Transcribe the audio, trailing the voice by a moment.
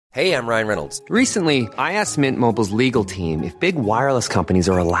Hey, I'm Ryan Reynolds. Recently, I asked Mint Mobile's legal team if big wireless companies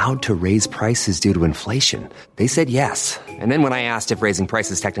are allowed to raise prices due to inflation. They said yes. And then when I asked if raising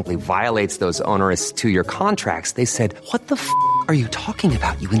prices technically violates those onerous two-year contracts, they said, "What the f*** are you talking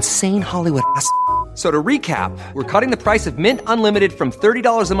about, you insane Hollywood ass?" So to recap, we're cutting the price of Mint Unlimited from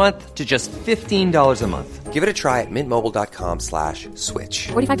 $30 a month to just $15 a month. Give it a try at mintmobile.com/switch.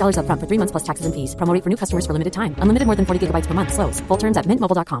 $45 up front for 3 months plus taxes and fees. Promo rate for new customers for limited time. Unlimited more than 40 gigabytes per month. Slows full terms at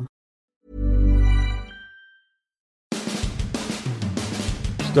mintmobile.com.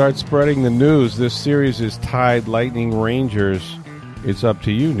 Start spreading the news. This series is tied Lightning Rangers. It's up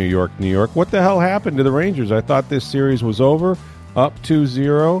to you, New York, New York. What the hell happened to the Rangers? I thought this series was over. Up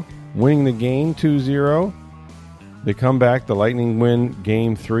 2-0. Winning the game 2-0. They come back. The Lightning win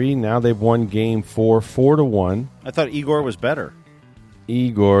Game 3. Now they've won Game 4, 4-1. I thought Igor was better.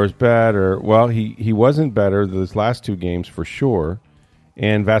 Igor's better. Well, he wasn't better those last two games for sure.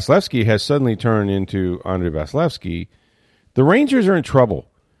 And Vasilevsky has suddenly turned into Andrei Vasilevsky. The Rangers are in trouble.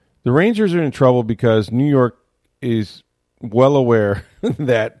 The Rangers are in trouble because New York is well aware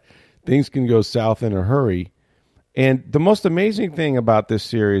that things can go south in a hurry. And the most amazing thing about this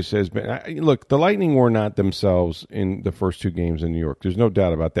series has been, look, the Lightning were not themselves in the first two games in New York. There's no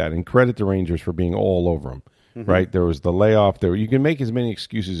doubt about that. And credit the Rangers for being all over them, right? There was the layoff. You can make as many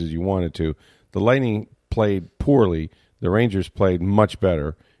excuses as you wanted to. The Lightning played poorly. The Rangers played much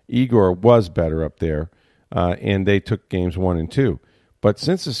better. Igor was better up there, and they took games 1 and 2. But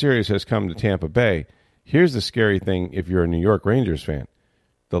since the series has come to Tampa Bay, here's the scary thing if you're a New York Rangers fan.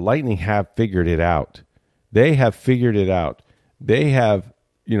 The Lightning have figured it out. They have figured it out. They have,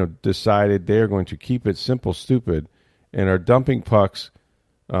 decided they are going to keep it simple, stupid, and are dumping pucks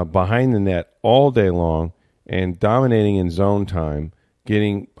behind the net all day long and dominating in zone time,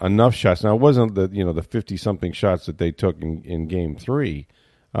 getting enough shots. Now, it wasn't the 50-something shots that they took in Game 3,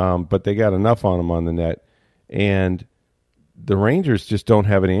 but they got enough on them on the net. And the Rangers just don't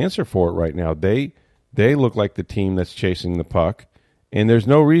have an answer for it right now. They look like the team that's chasing the puck, and there's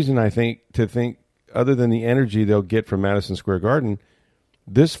no reason, I think, to think, other than the energy they'll get from Madison Square Garden,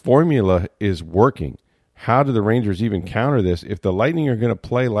 this formula is working. How do the Rangers even counter this? If the Lightning are going to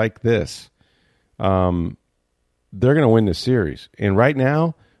play like this, they're going to win the series. And right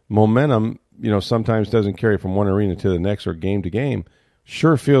now, momentum, sometimes doesn't carry from one arena to the next or game to game.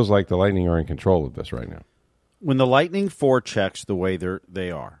 Sure feels like the Lightning are in control of this right now. When the Lightning forechecks the way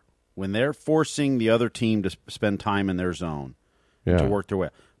they are, when they're forcing the other team to spend time in their zone to work their way,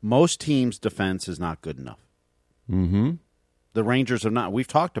 most teams' defense is not good enough. Mm-hmm. The Rangers have not. We've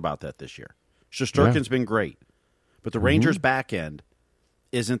talked about that this year. Shesterkin's been great, but the Rangers' back end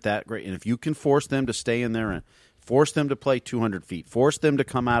isn't that great. And if you can force them to stay in their end, force them to play 200 feet, force them to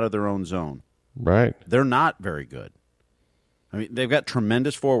come out of their own zone, right? They're not very good. I mean, they've got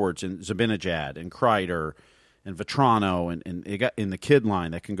tremendous forwards in Zibanejad and Kreider and Vetrano and they got in the kid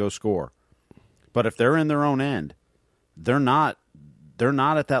line that can go score. But if they're in their own end, they're not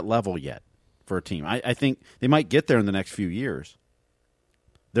at that level yet for a team. I think they might get there in the next few years.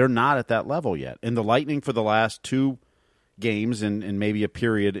 They're not at that level yet. And the Lightning for the last two games and maybe a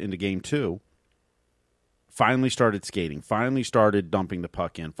period into Game 2 finally started skating, finally started dumping the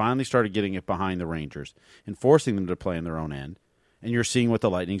puck in, finally started getting it behind the Rangers and forcing them to play in their own end. And you're seeing what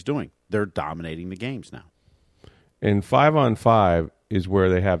the Lightning's doing. They're dominating the games now. And 5-on-5 is where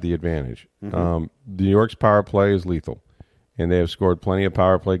they have the advantage. New York's power play is lethal. And they have scored plenty of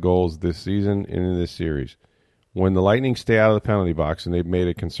power play goals this season and in this series. When the Lightning stay out of the penalty box, and they've made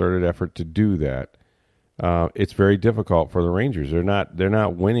a concerted effort to do that, it's very difficult for the Rangers. They're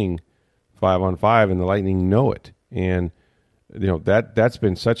not winning 5-on-5, and the Lightning know it. And that's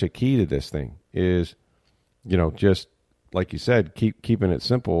been such a key to this thing is, just like you said, keeping it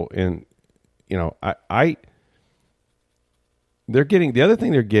simple. And they're getting the other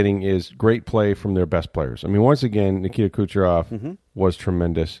thing they're getting is great play from their best players. I mean, once again, Nikita Kucherov was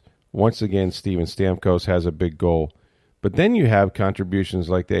tremendous. Once again, Steven Stamkos has a big goal. But then you have contributions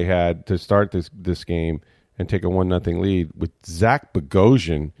like they had to start this game and take a 1-0 lead with Zach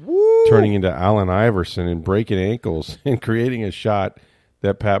Bogosian turning into Allen Iverson and breaking ankles and creating a shot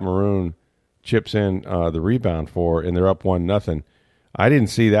that Pat Maroon chips in the rebound for, and they're up 1-0. I didn't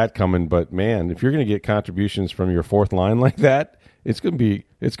see that coming, but man, if you're going to get contributions from your fourth line like that, it's going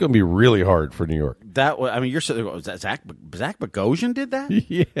to be really hard for New York. You're saying Zach Bogosian did that?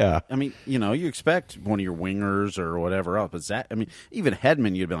 Yeah. I mean, you expect one of your wingers or whatever else, but Zach, even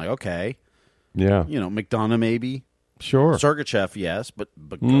Hedman, you'd be like, okay, yeah, McDonough maybe, sure, Sergachev, yes, but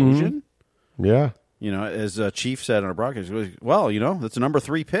Bogosian, yeah. As Chief said on our broadcast, well, that's a number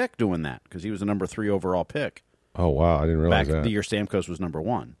 3 pick doing that because he was a number 3 overall pick. Oh, wow. I didn't realize Back that. the year Stamkos was number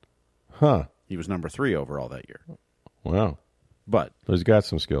 1. Huh. He was number 3 overall that year. Wow. But He's got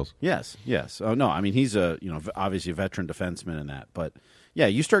some skills. yes. Oh no, I mean he's obviously a veteran defenseman in that. But yeah,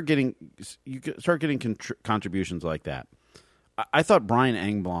 you start getting contributions like that. I thought Brian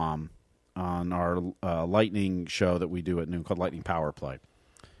Engblom on our Lightning show that we do at noon called Lightning Power Play.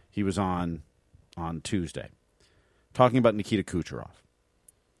 He was on Tuesday talking about Nikita Kucherov,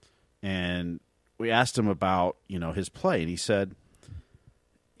 and we asked him about his play, and he said,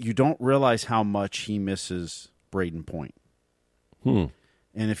 "You don't realize how much he misses Braden Point." And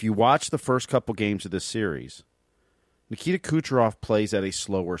if you watch the first couple games of this series, Nikita Kucherov plays at a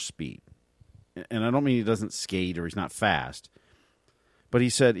slower speed. And I don't mean he doesn't skate or he's not fast. But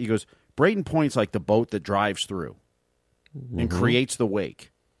he goes, Braden Point's like the boat that drives through and creates the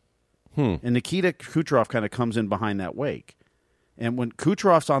wake. And Nikita Kucherov kind of comes in behind that wake. And when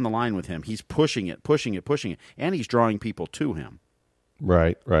Kucherov's on the line with him, he's pushing it, and he's drawing people to him.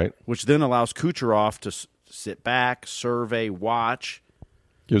 Right. Which then allows Kucherov to sit back, survey, watch.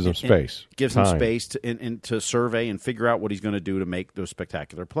 Gives him space. Gives him space to survey and figure out what he's going to do to make those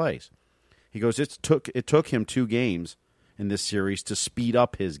spectacular plays. He goes, it took him 2 games in this series to speed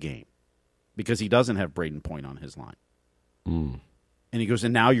up his game because he doesn't have Braden Point on his line. And he goes,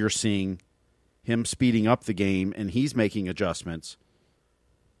 and now you're seeing him speeding up the game, and he's making adjustments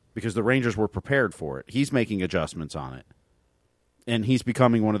because the Rangers were prepared for it. He's making adjustments on it, and he's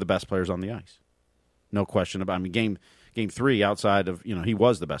becoming one of the best players on the ice. No question about it. I mean, game 3, outside of, he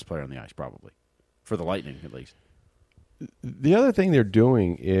was the best player on the ice, probably, for the Lightning, at least. The other thing they're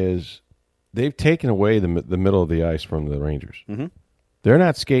doing is they've taken away the middle of the ice from the Rangers. Mm-hmm. They're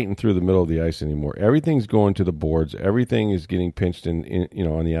not skating through the middle of the ice anymore. Everything's going to the boards. Everything is getting pinched in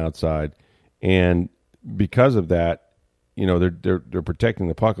on the outside, and because of that, they're protecting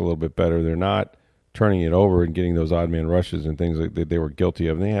the puck a little bit better. They're not turning it over and getting those odd man rushes and things like that they were guilty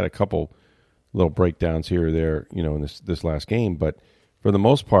of. And they had a couple little breakdowns here or there, in this last game. But for the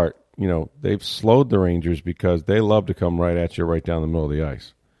most part, they've slowed the Rangers because they love to come right at you right down the middle of the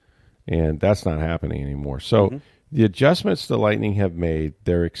ice. And that's not happening anymore. So the adjustments the Lightning have made,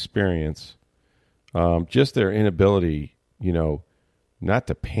 their experience, just their inability, not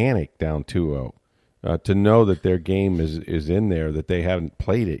to panic down 2-0, to know that their game is in there, that they haven't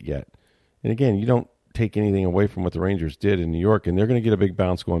played it yet. And again, you don't take anything away from what the Rangers did in New York, and they're going to get a big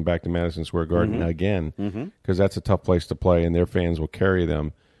bounce going back to Madison Square Garden again, because that's a tough place to play, and their fans will carry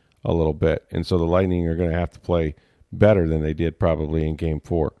them a little bit. And so the Lightning are going to have to play better than they did probably in Game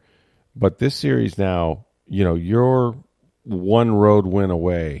 4. But this series now, you're one road win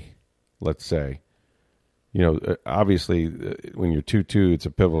away, let's say. Obviously, when you're 2-2, it's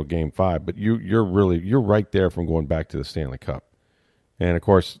a pivotal Game 5, but you're right there from going back to the Stanley Cup. And, of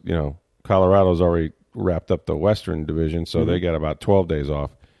course, Colorado's already wrapped up the Western Division, so they got about 12 days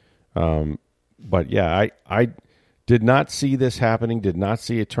off. But, yeah, I did not see this happening, did not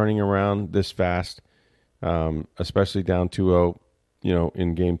see it turning around this fast, especially down 2-0,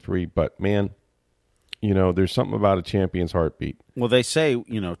 in Game 3. But, man, there's something about a champion's heartbeat. Well, they say,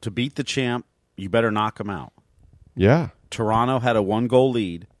 to beat the champ, you better knock him out. Yeah. Toronto had a 1-goal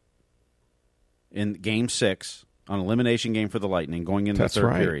lead in Game 6 on an elimination game for the Lightning going into the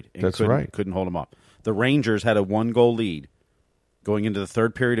third period. And couldn't hold them up. The Rangers had a 1-goal lead going into the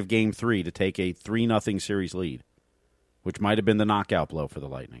third period of Game 3 to take a 3-0 series lead, which might have been the knockout blow for the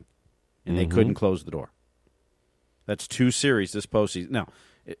Lightning. And they couldn't close the door. That's 2 series this postseason. Now,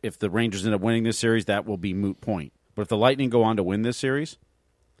 if the Rangers end up winning this series, that will be moot point. But if the Lightning go on to win this series,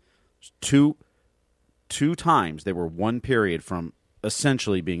 two times they were 1 period from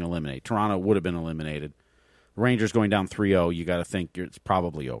essentially being eliminated. Toronto would have been eliminated. Rangers going down 3-0, you got to think it's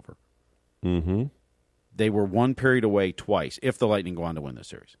probably over. Mm-hmm. They were 1 period away twice if the Lightning go on to win this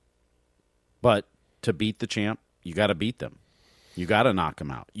series. But to beat the champ, you got to beat them. You got to knock them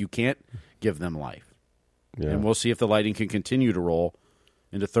out. You can't give them life. Yeah. And we'll see if the Lightning can continue to roll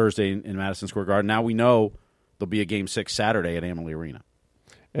into Thursday in Madison Square Garden. Now we know there'll be a Game 6 Saturday at Amalie Arena.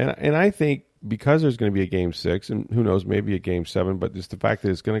 And I think because there's going to be a Game 6, and who knows, maybe a Game 7, but just the fact that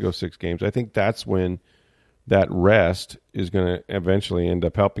it's going to go 6 games, I think that's when that rest is going to eventually end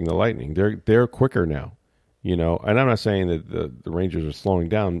up helping the Lightning. They're quicker now, and I'm not saying that the Rangers are slowing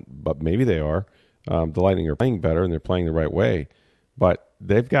down, but maybe they are. The Lightning are playing better, and they're playing the right way, but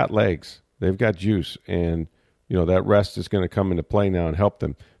they've got legs. They've got juice, and, that rest is going to come into play now and help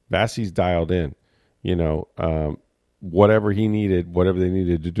them. Bassey's dialed in, whatever he needed, whatever they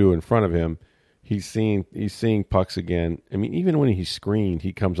needed to do in front of him, he's seeing pucks again. I mean, even when he's screened,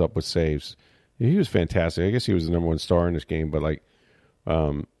 he comes up with saves. He was fantastic. I guess he was the number 1 star in this game, but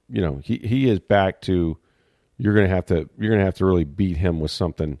he is back to, you're going to have to really beat him with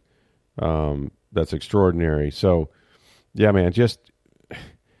something that's extraordinary. So, yeah, man, just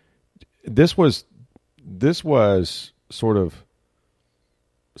this was sort of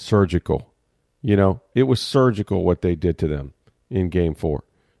surgical. You know, it was surgical what they did to them in Game 4.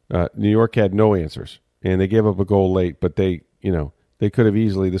 New York had no answers, and they gave up a goal late, but this could have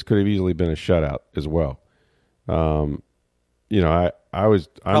easily been a shutout as well. I'm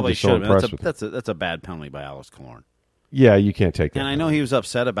just so impressed with that's a bad penalty by Alex Killorn. Yeah, you can't take that. And I know he was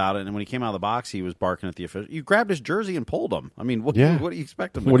upset about it, and when he came out of the box, he was barking at the official. You grabbed his jersey and pulled him. I mean, what do you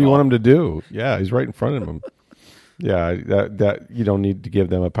expect him to What do you call? want him to do? Yeah, he's right in front of him. Yeah, that you don't need to give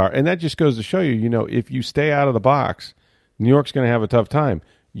them a power. And that just goes to show you, if you stay out of the box, New York's going to have a tough time.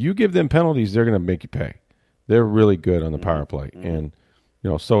 You give them penalties, they're going to make you pay. They're really good on the power play. And,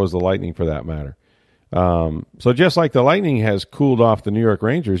 so is the Lightning for that matter. So just like the Lightning has cooled off the New York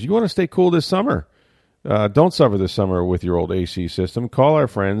Rangers, you want to stay cool this summer. Don't suffer this summer with your old AC system. Call our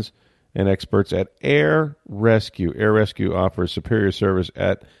friends and experts at Air Rescue. Air Rescue offers superior service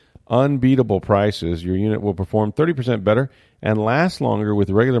at unbeatable prices. Your unit will perform 30% better and last longer with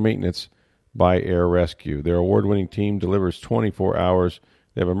regular maintenance by Air Rescue. Their award-winning team delivers 24 hours.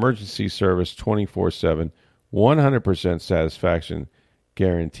 They have emergency service 24/7, 100% satisfaction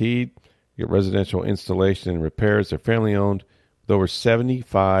guaranteed. You get residential installation and repairs. They're family-owned with over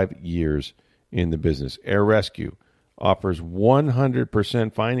 75 years in the business. Air Rescue offers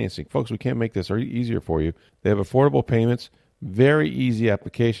 100% financing. Folks, we can't make this easier for you. They have affordable payments, very easy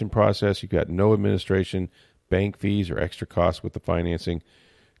application process. You've got no administration, bank fees, or extra costs with the financing.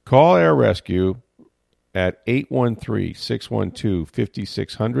 Call Air Rescue at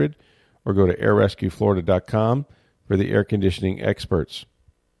 813-612-5600 or go to airrescueflorida.com for the air conditioning experts.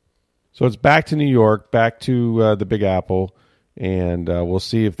 So it's back to New York, back to the Big Apple, and we'll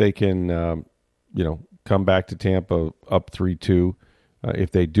see if they can come back to Tampa up 3-2.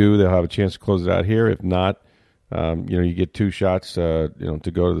 If they do, they'll have a chance to close it out here. If not, you get two shots, to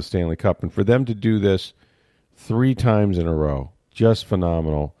go to the Stanley Cup. And for them to do this 3 times in a row, just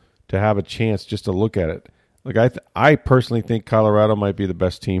phenomenal. To have a chance just to look at it. Like I personally think Colorado might be the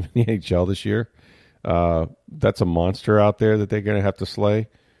best team in the NHL this year. That's a monster out there that they're going to have to slay.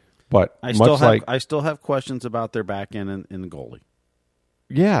 But I still have questions about their back end and the goalie.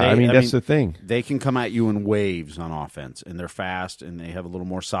 Yeah, that's the thing. They can come at you in waves on offense, and they're fast, and they have a little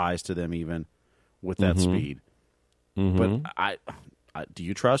more size to them even with that speed. Mm-hmm. But I do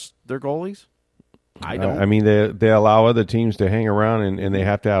you trust their goalies? I don't. They allow other teams to hang around, and they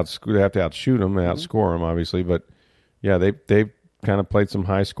have to outshoot them and outscore them, obviously. But yeah, they've kind of played some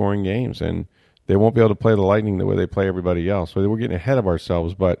high scoring games, and they won't be able to play the Lightning the way they play everybody else. So we're getting ahead of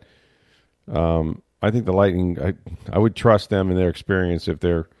ourselves, but. I think the Lightning, I would trust them in their experience if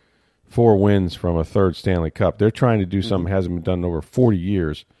they're 4 wins from a third Stanley Cup. They're trying to do something that hasn't been done in over 40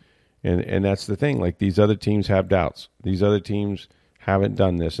 years. And that's the thing. Like, these other teams have doubts. These other teams haven't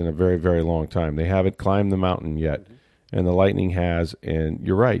done this in a very, very long time. They haven't climbed the mountain yet. And the Lightning has. And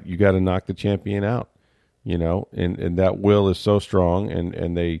you're right. You got to knock the champion out. And that will is so strong.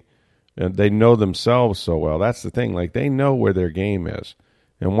 And they know themselves so well. That's the thing. Like, they know where their game is.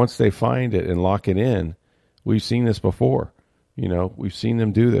 And once they find it and lock it in, we've seen this before. We've seen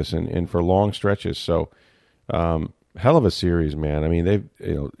them do this and for long stretches. So, hell of a series, man. I mean,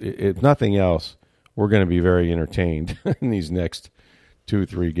 if nothing else, we're going to be very entertained in these next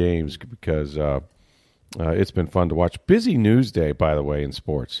 2-3 games because it's been fun to watch. Busy news day, by the way, in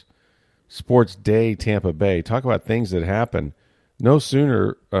sports. Sports Day, Tampa Bay. Talk about things that happen no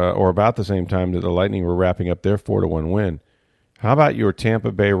sooner or about the same time that the Lightning were wrapping up their 4-1 win. How about your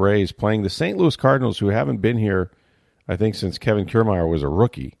Tampa Bay Rays playing the St. Louis Cardinals, who haven't been here, I think, since Kevin Kiermaier was a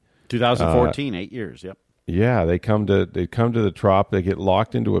rookie. 2014, 8 years, yep. Yeah, they come to the Trop. They get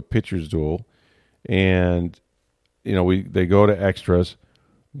locked into a pitcher's duel, and they go to extras.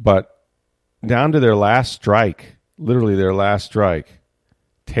 But down to their last strike, literally their last strike,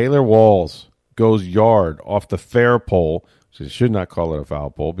 Taylor Walls goes yard off the fair pole. So you should not call it a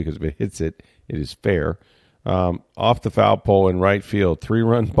foul pole because if it hits it, it is fair. Off the foul pole in right field,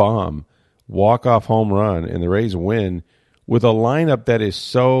 3-run bomb, walk-off home run, and the Rays win with a lineup that is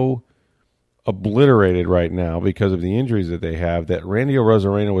so obliterated right now because of the injuries that they have that Randy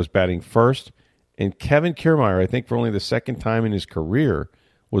Arozarena was batting first, and Kevin Kiermaier, I think for only the second time in his career,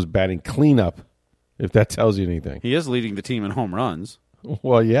 was batting cleanup, if that tells you anything. He is leading the team in home runs.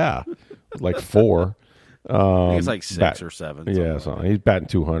 Well, yeah, like 4. I think it's like 6 or 7. Yeah, so he's batting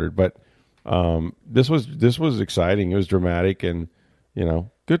 200, but this was exciting. It was dramatic, and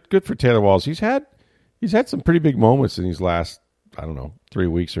good for Taylor Walls. He's had some pretty big moments in these last 3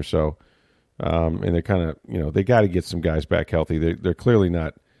 weeks or so. and they're kind of, they got to get some guys back healthy. They're clearly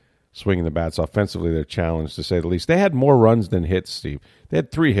not swinging the bats offensively. They're challenged, to say the least. They had more runs than hits, Steve. They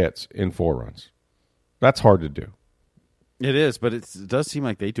had 3 hits in 4 runs. That's hard to do. It is, but it does seem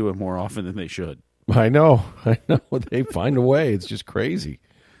like they do it more often than they should. I know. They find a way. It's just crazy.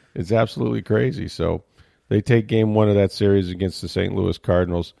 It's absolutely crazy. So they take game 1 of that series against the St. Louis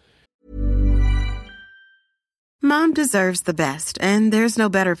Cardinals. Mom deserves the best, and there's no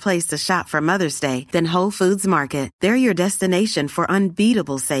better place to shop for Mother's Day than Whole Foods Market. They're your destination for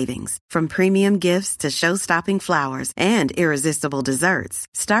unbeatable savings, from premium gifts to show-stopping flowers and irresistible desserts.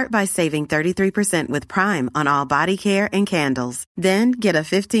 Start by saving 33% with Prime on all body care and candles. Then get a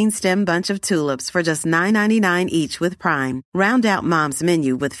 15-stem bunch of tulips for just $9.99 each with Prime. Round out Mom's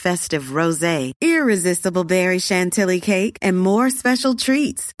menu with festive rosé, irresistible berry chantilly cake, and more special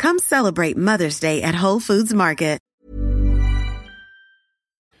treats. Come celebrate Mother's Day at Whole Foods Market.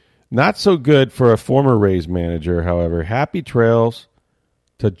 Not so good for a former Rays manager, however. Happy trails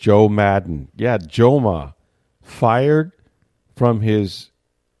to Joe Maddon. Yeah, Joma, fired from his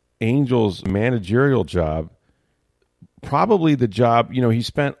Angels managerial job. Probably the job, he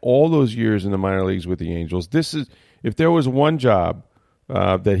spent all those years in the minor leagues with the Angels. If there was one job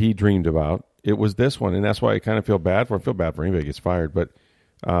that he dreamed about, it was this one, and that's why I kind of feel bad for him. I feel bad for anybody that gets fired, but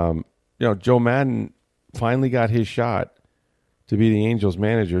Joe Maddon finally got his shot to be the Angels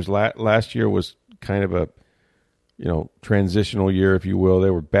managers. Last year was kind of a, transitional year, if you will. They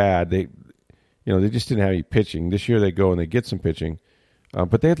were bad. They just didn't have any pitching. This year they go and they get some pitching,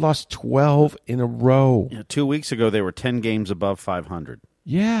 but they had lost 12 in a row. 2 weeks ago they were 10 games above 500.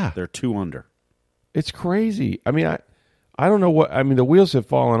 Yeah, they're 2 under. It's crazy. I mean, I don't know what. I mean, the wheels have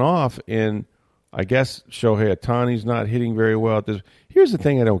fallen off, and I guess Shohei Ohtani's not hitting very well at this. Here's the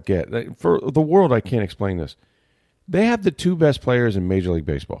thing I don't get. For the world, I can't explain this. They have the 2 best players in Major League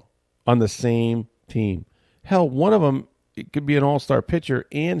Baseball on the same team. Hell, one of them, it could be an all-star pitcher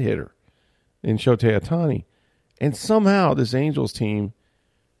and hitter in Shohei Ohtani. And somehow this Angels team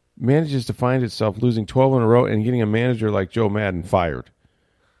manages to find itself losing 12 in a row and getting a manager like Joe Maddon fired,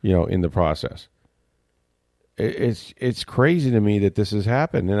 in the process. It's crazy to me that this has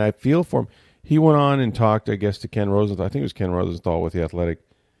happened, and I feel for him. He went on and talked, I guess, to Ken Rosenthal. I think it was Ken Rosenthal with The Athletic.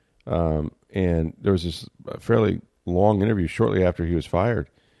 And there was this fairly long interview shortly after he was fired.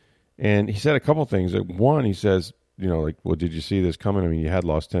 And he said a couple things. One, he says, well, did you see this coming? I mean, you had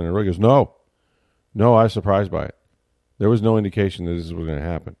lost 10 in a row. He goes, no, I was surprised by it. There was no indication that this was going to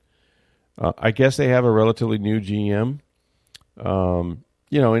happen. I guess they have a relatively new GM.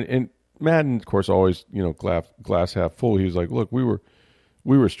 And Maddon, of course, always, glass half full. He was like, look, we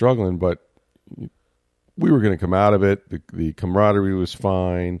were struggling, but we were going to come out of it. The camaraderie was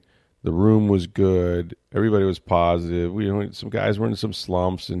fine. The room was good. Everybody was positive. Some guys were in some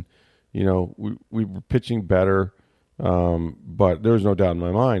slumps, and we were pitching better. But there was no doubt in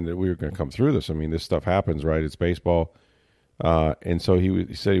my mind that we were going to come through this. I mean, this stuff happens, right? It's baseball, and so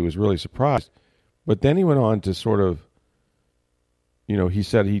he said he was really surprised. But then he went on to sort of, he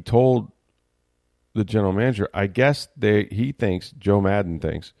said he told the general manager, I guess Joe Maddon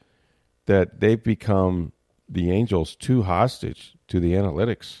thinks that they've become the Angels too hostage to the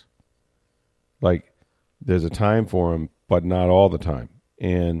analytics. Like, there's a time for him, but not all the time.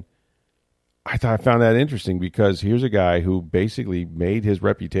 And I found that interesting, because here's a guy who basically made his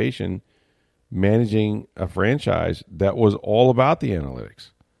reputation managing a franchise that was all about the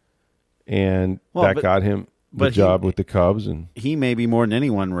analytics. And got him the job with the Cubs. And he maybe more than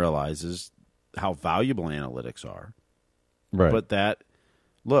anyone realizes how valuable analytics are. Right. But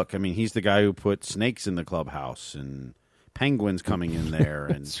look, I mean, he's the guy who put snakes in the clubhouse and penguins coming in there.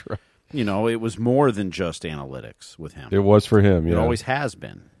 And That's right. It was more than just analytics with him. It was for him, yeah. It always has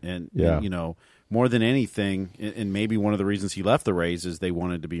been. And more than anything, and maybe one of the reasons he left the Rays is they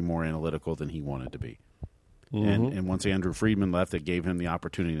wanted to be more analytical than he wanted to be. Mm-hmm. And once Andrew Friedman left, it gave him the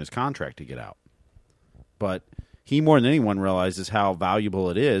opportunity in his contract to get out. But he, more than anyone, realizes how valuable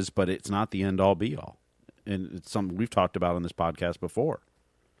it is, but it's not the end-all, be-all. And it's something we've talked about on this podcast before.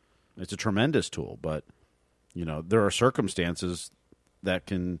 It's a tremendous tool, but there are circumstances that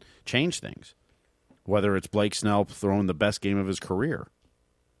can change things. Whether it's Blake Snell throwing the best game of his career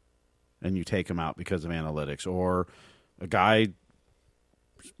and you take him out because of analytics, or a guy,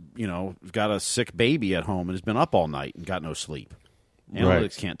 got a sick baby at home and has been up all night and got no sleep.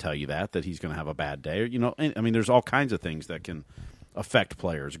 Analytics can't tell you that he's going to have a bad day. I mean, there's all kinds of things that can affect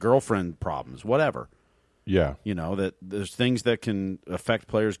players, girlfriend problems, whatever. Yeah. That there's things that can affect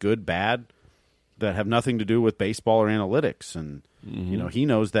players, good, bad, that have nothing to do with baseball or analytics. And, he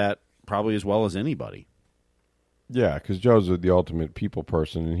knows that probably as well as anybody. Yeah, because Joe's the ultimate people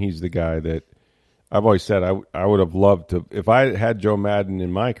person, and he's the guy that I've always said I would have loved to. If I had Joe Madden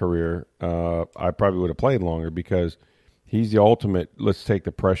in my career, I probably would have played longer because he's the ultimate. Let's take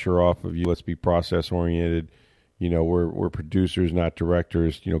the pressure off of you. Let's be process oriented. We're producers, not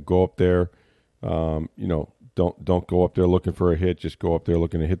directors. Go up there. Don't go up there looking for a hit. Just go up there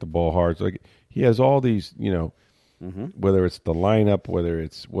looking to hit the ball hard. So he has all these. Whether it's the lineup, whether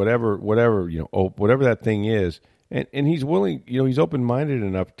it's whatever whatever that thing is. And he's willing, he's open-minded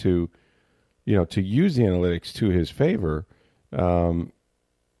enough to use the analytics to his favor,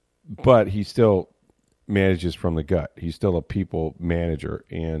 but he still manages from the gut. He's still a people manager,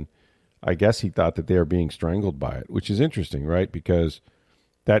 and I guess he thought that they are being strangled by it, which is interesting, right? Because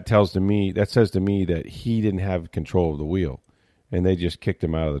that says to me that he didn't have control of the wheel, and they just kicked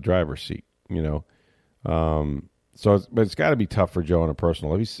him out of the driver's seat, but it's got to be tough for Joe on a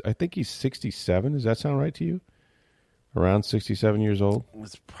personal level. I think he's 67. Does that sound right to you? Around 67 years old?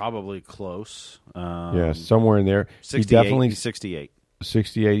 It's probably close. Yeah, somewhere in there. 68. He's 68.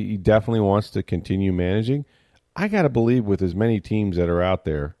 68. He definitely wants to continue managing. I got to believe with as many teams that are out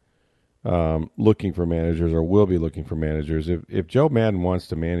there looking for managers or will be looking for managers, if Joe Madden wants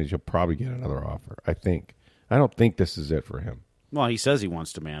to manage, he'll probably get another offer, I think. I don't think this is it for him. Well, he says he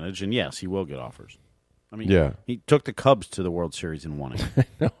wants to manage, and yes, he will get offers. I mean, yeah. He took the Cubs to the World Series and won it.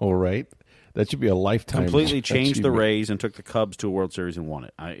 I know, right? That should be a lifetime. Completely changed the Rays and took the Cubs to a World Series and won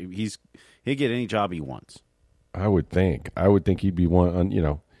it. He'll get any job he wants. I would think he'd be one.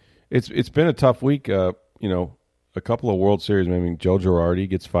 It's been a tough week. A couple of World Series. I mean, Joe Girardi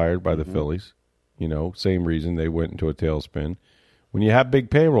gets fired by the Phillies. Same reason they went into a tailspin. When you have big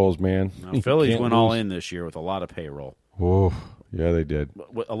payrolls, man, Phillies went all in this year with a lot of payroll. Oh, yeah, they did.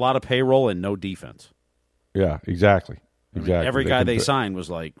 A lot of payroll and no defense. Yeah, exactly. Exactly. I mean, every guy they signed was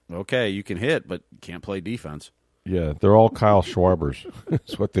like, okay, you can hit, but you can't play defense. Yeah, they're all Kyle Schwarbers.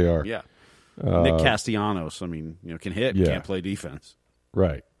 That's what they are. Yeah. Nick Castellanos, can hit, can't play defense.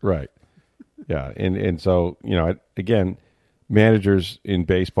 Right. Yeah, and so, again, managers in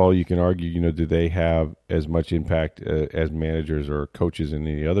baseball, you can argue, do they have as much impact as managers or coaches in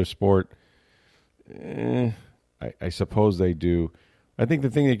any other sport? I suppose they do. I think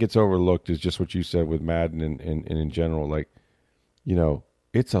the thing that gets overlooked is just what you said with Madden and in general.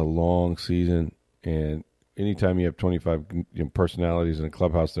 It's a long season, and anytime you have 25 personalities in a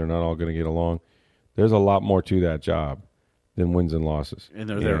clubhouse, they're not all going to get along. There's a lot more to that job than wins and losses. And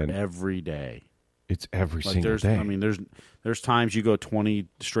they're there every day. It's every single day. I mean, there's times you go 20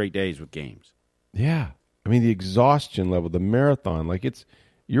 straight days with games. Yeah. I mean, the exhaustion level, the marathon,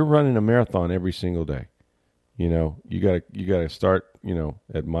 you're running a marathon every single day. You gotta start,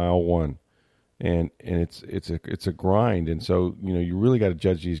 at mile 1, and it's a grind, and so you really got to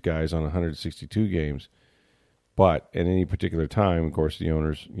judge these guys on 162 games. But at any particular time, of course, the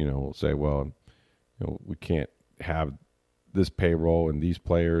owners, will say, well, we can't have this payroll and these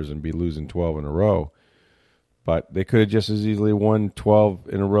players and be losing 12 in a row. But they could have just as easily won 12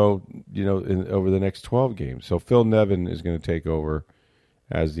 in a row, over the next 12 games. So Phil Nevin is going to take over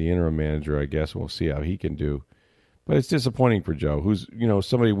as the interim manager, I guess. We'll see how he can do. But it's disappointing for Joe, who's,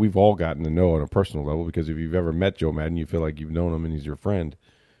 somebody we've all gotten to know on a personal level, because if you've ever met Joe Madden, you feel like you've known him and he's your friend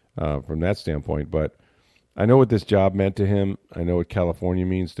from that standpoint. But I know what this job meant to him. I know what California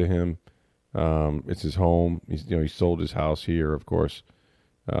means to him. It's his home. He sold his house here, of course,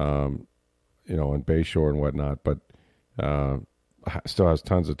 in Bayshore and whatnot, but still has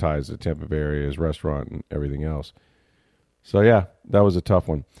tons of ties to the Tampa Bay area, his restaurant and everything else. So, yeah, that was a tough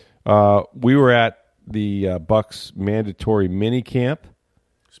one. We were at the Bucks mandatory mini camp.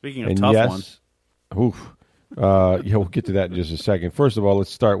 Speaking of tough ones. We'll get to that in just a second. First of all, let's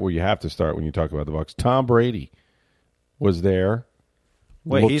start where you have to start when you talk about the Bucks. Tom Brady was there.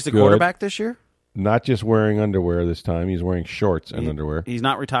 Wait, he's the quarterback this year? Not just wearing underwear this time. He's wearing shorts and underwear. He's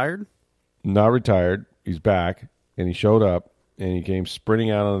not retired? Not retired. He's back, and he showed up, and he came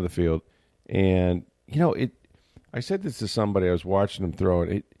sprinting out onto the field. And, I said this to somebody. I was watching him throw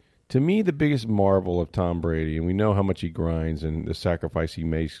it. To me, the biggest marvel of Tom Brady, and we know how much he grinds and the sacrifice he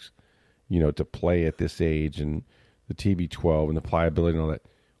makes, to play at this age, and the TB12 and the pliability and all that.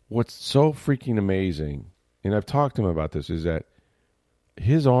 What's so freaking amazing, and I've talked to him about this, is that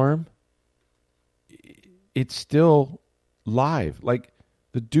his arm, it's still live.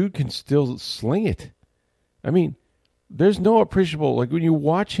 The dude can still sling it. I mean, there's no appreciable, when you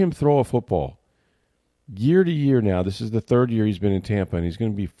watch him throw a football, year to year now, this is the third year he's been in Tampa, and he's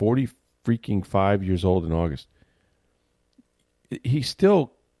going to be 45 years old in August. He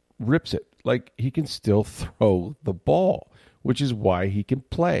still rips it. He can still throw the ball, which is why he can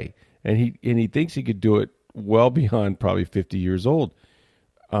play. And he thinks he could do it well beyond probably 50 years old.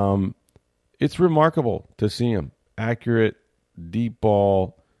 It's remarkable to see him. Accurate, deep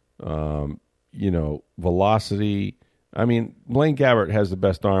ball, velocity. I mean, Blaine Gabbert has the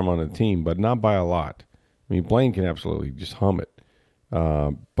best arm on the team, but not by a lot. I mean, Blaine can absolutely just hum it.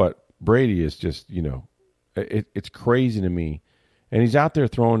 But Brady is just, it's crazy to me. And he's out there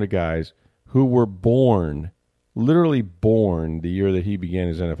throwing to guys who were literally born the year that he began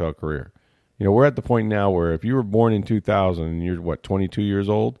his NFL career. We're at the point now where if you were born in 2000 and you're, 22 years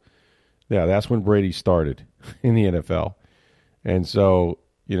old? Yeah, that's when Brady started in the NFL. And so,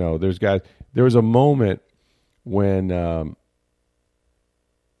 there's guys. There was a moment when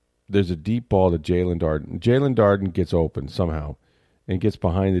there's a deep ball to Jalen Darden. Jalen Darden gets open somehow and gets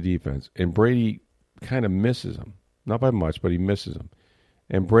behind the defense. And Brady kind of misses him. Not by much, but he misses him.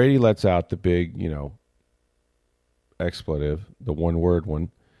 And Brady lets out the big, expletive, the one-word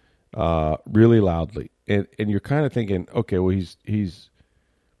one, really loudly. And you're kind of thinking, okay, well, he's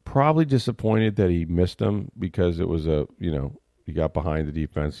probably disappointed that he missed him because it was he got behind the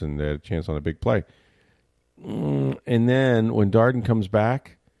defense and they had a chance on a big play. And then when Darden comes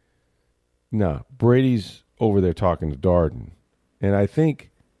back, Brady's over there talking to Darden. And I think,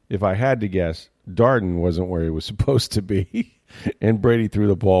 if I had to guess, Darden wasn't where he was supposed to be, and Brady threw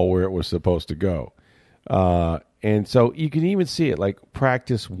the ball where it was supposed to go. And so you can even see it, like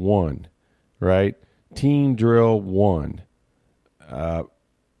practice 1, right? Team drill 1.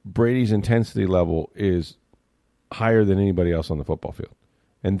 Brady's intensity level is higher than anybody else on the football field.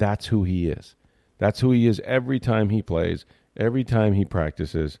 And that's who he is. That's who he is every time he plays, every time he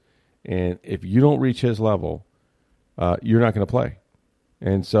practices. And if you don't reach his level, you're not going to play.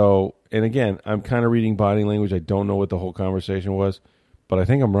 And so, and again, I'm kind of reading body language. I don't know what the whole conversation was, but I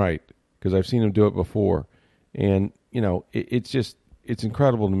think I'm right because I've seen him do it before. And, it's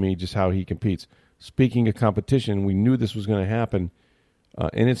incredible to me just how he competes. Speaking of competition, we knew this was going to happen.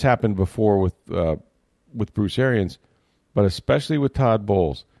 And it's happened before with Bruce Arians, but especially with Todd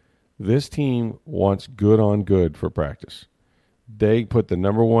Bowles. This team wants good on good for practice. They put the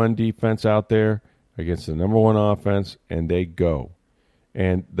number 1 defense out there against the number 1 offense, and they go.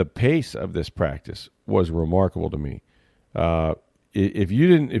 And the pace of this practice was remarkable to me. If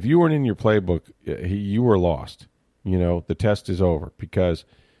you weren't in your playbook, you were lost. The test is over because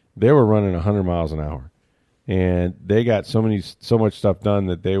they were running 100 miles an hour. And they got so much stuff done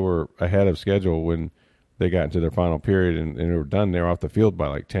that they were ahead of schedule when they got into their final period and they were done. They were off the field by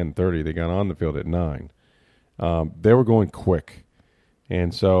like 10:30. They got on the field at 9. They were going quick.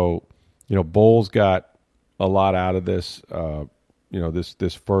 And so, Bowles got a lot out of this,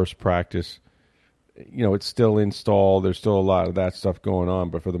 this first practice. It's still installed. There's still a lot of that stuff going on.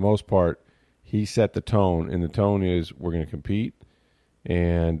 But for the most part, he set the tone. And the tone is we're going to compete.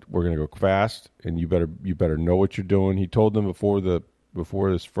 And we're going to go fast, and you better know what you're doing. He told them before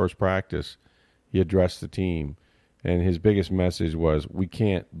this first practice, he addressed the team, and his biggest message was we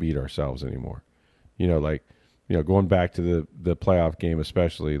can't beat ourselves anymore. Going back to the playoff game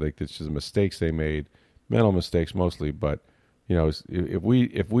especially, like it's just mistakes they made, mental mistakes mostly. But if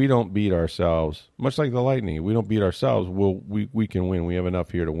we don't beat ourselves, much like the Lightning, if we don't beat ourselves, we can win. We have enough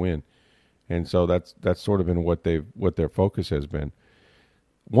here to win, and so that's sort of been what their focus has been.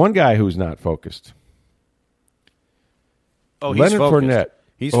 One guy who's not focused. Oh, Leonard Fournette.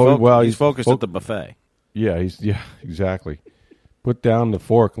 He's focused at the buffet. Yeah, exactly. Put down the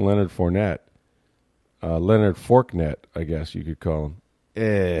fork, Leonard Fournette. Leonard Forknet, I guess you could call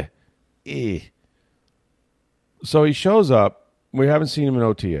him. So he shows up. We haven't seen him in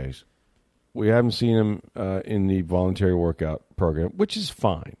OTAs. We haven't seen him in the voluntary workout program, which is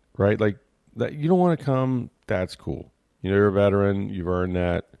fine, right? Like that, you don't want to come. That's cool. You're a veteran. You've earned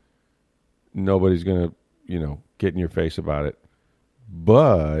that. Nobody's going to, get in your face about it.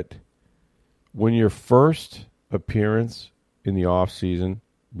 But when your first appearance in the off season,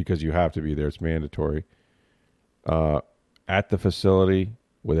 because you have to be there, it's mandatory, at the facility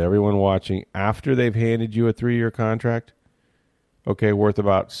with everyone watching after they've handed you a 3-year contract, worth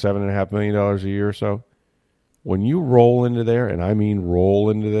about $7.5 million a year or so. When you roll into there, and I mean roll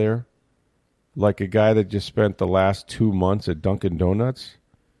into there, like a guy that just spent the last 2 months at Dunkin' Donuts,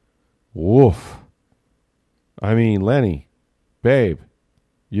 woof. I mean, Lenny, babe,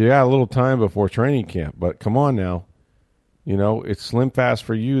 you got a little time before training camp, but come on now. It's slim fast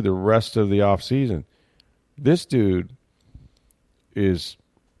for you the rest of the off season. This dude is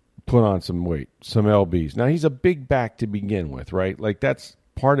put on some weight, some lbs. Now, he's a big back to begin with, right? Like, that's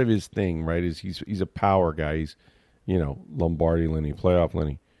part of his thing, right, is he's a power guy. He's, Lombardi Lenny, playoff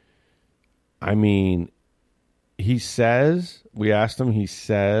Lenny. I mean, we asked him, he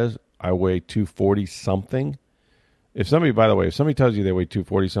says, I weigh 240 something. If somebody tells you they weigh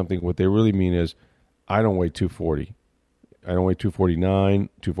 240 something, what they really mean is I don't weigh 240. I don't weigh 249,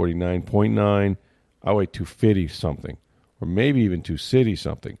 249.9. I weigh 250 something, or maybe even 260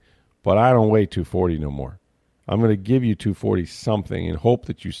 something. But I don't weigh 240 no more. I'm going to give you 240 something and hope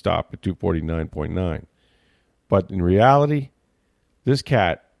that you stop at 249.9. But in reality, this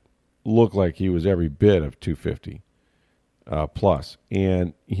cat looked like he was every bit of 250 plus.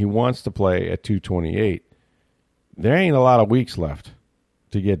 And he wants to play at 228. There ain't a lot of weeks left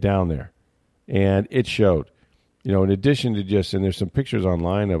to get down there. And it showed. In addition to and there's some pictures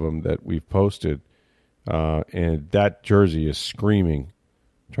online of him that we've posted, and that jersey is screaming,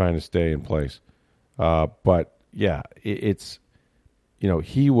 trying to stay in place. But yeah, it's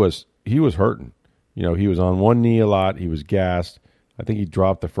he was hurting. He was on one knee a lot. He was gassed. I think he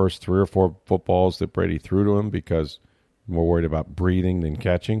dropped the first 3 or 4 footballs that Brady threw to him because more worried about breathing than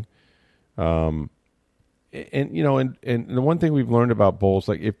catching. And the one thing we've learned about Bowles,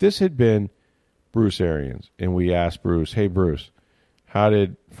 like if this had been Bruce Arians and we asked Bruce, hey Bruce, how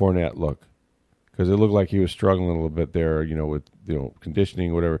did Fournette look? Because it looked like he was struggling a little bit there, with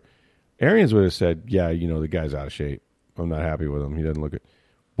conditioning or whatever. Arians would have said, yeah, the guy's out of shape. I'm not happy with him. He doesn't look it.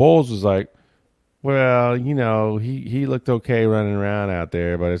 Bowles was like, well, he looked okay running around out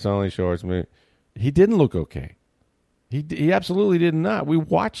there, but it's only shorts. He didn't look okay. He absolutely did not. We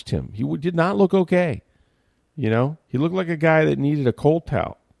watched him. He did not look okay. He looked like a guy that needed a cold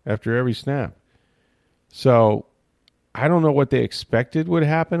towel after every snap. So I don't know what they expected would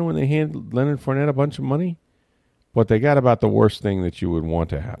happen when they handed Leonard Fournette a bunch of money, but they got about the worst thing that you would want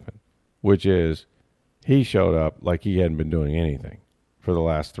to happen, which is he showed up like he hadn't been doing anything for the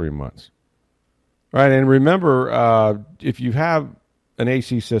last 3 months. All right, and remember, if you have an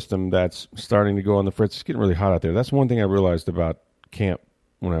AC system that's starting to go on the fritz, it's getting really hot out there. That's one thing I realized about camp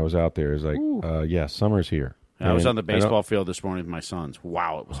when I was out there is like, yeah, summer's here. I was on the baseball field this morning with my sons.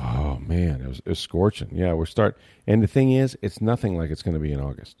 Wow, it was hot. Oh, man, it was scorching. Yeah, and the thing is, it's nothing like it's going to be in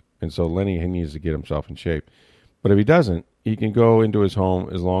August. And so Lenny needs to get himself in shape. But if he doesn't, he can go into his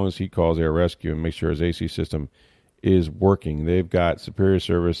home as long as he calls Air Rescue and make sure his AC system is working. They've got superior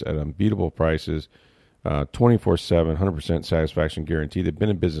service at unbeatable prices, 24/7, 100% satisfaction guarantee. They've been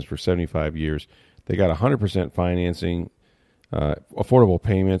in business for 75 years. They got 100% financing, affordable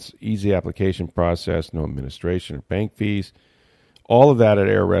payments, easy application process, no administration or bank fees. All of that at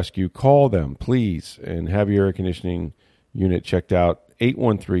Air Rescue. Call them, please, and have your air conditioning unit checked out.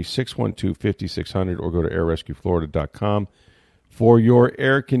 813-612-5600 or go to airrescueflorida.com for your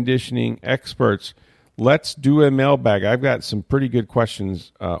air conditioning experts. Let's do a mailbag. I've got some pretty good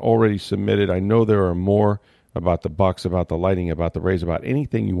questions already submitted. I know there are more about the Bucs, about the lighting, about the Rays, about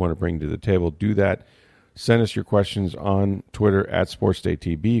anything you want to bring to the table. Do that. Send us your questions on Twitter at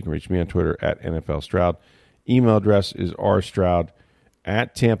SportsDayTB. You can reach me on Twitter at NFLStroud. Email address is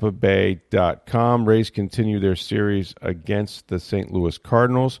rstroud@tampabay.com. Rays continue their series against the St. Louis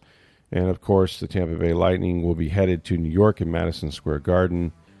Cardinals. And, of course, the Tampa Bay Lightning will be headed to New York in Madison Square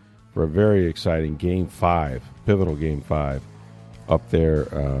Garden for a very exciting Game 5, pivotal Game 5, up there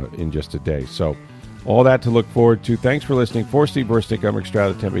in just a day. So all that to look forward to. Thanks for listening. For Steve Burstick, I'm Rick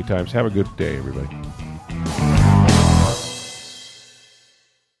Stroud at Tampa Bay Times. Have a good day, everybody.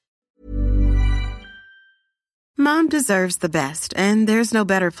 Mom deserves the best, and there's no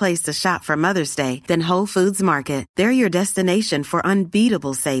better place to shop for Mother's Day than Whole Foods Market. They're your destination for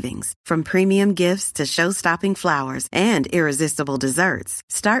unbeatable savings, from premium gifts to show-stopping flowers and irresistible desserts.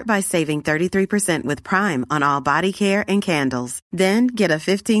 Start by saving 33% with Prime on all body care and candles. Then get a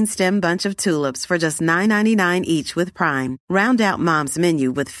 15-stem bunch of tulips for just $9.99 each with Prime. Round out Mom's menu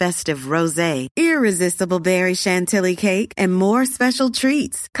with festive rosé, irresistible berry chantilly cake, and more special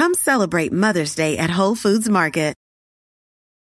treats. Come celebrate Mother's Day at Whole Foods Market.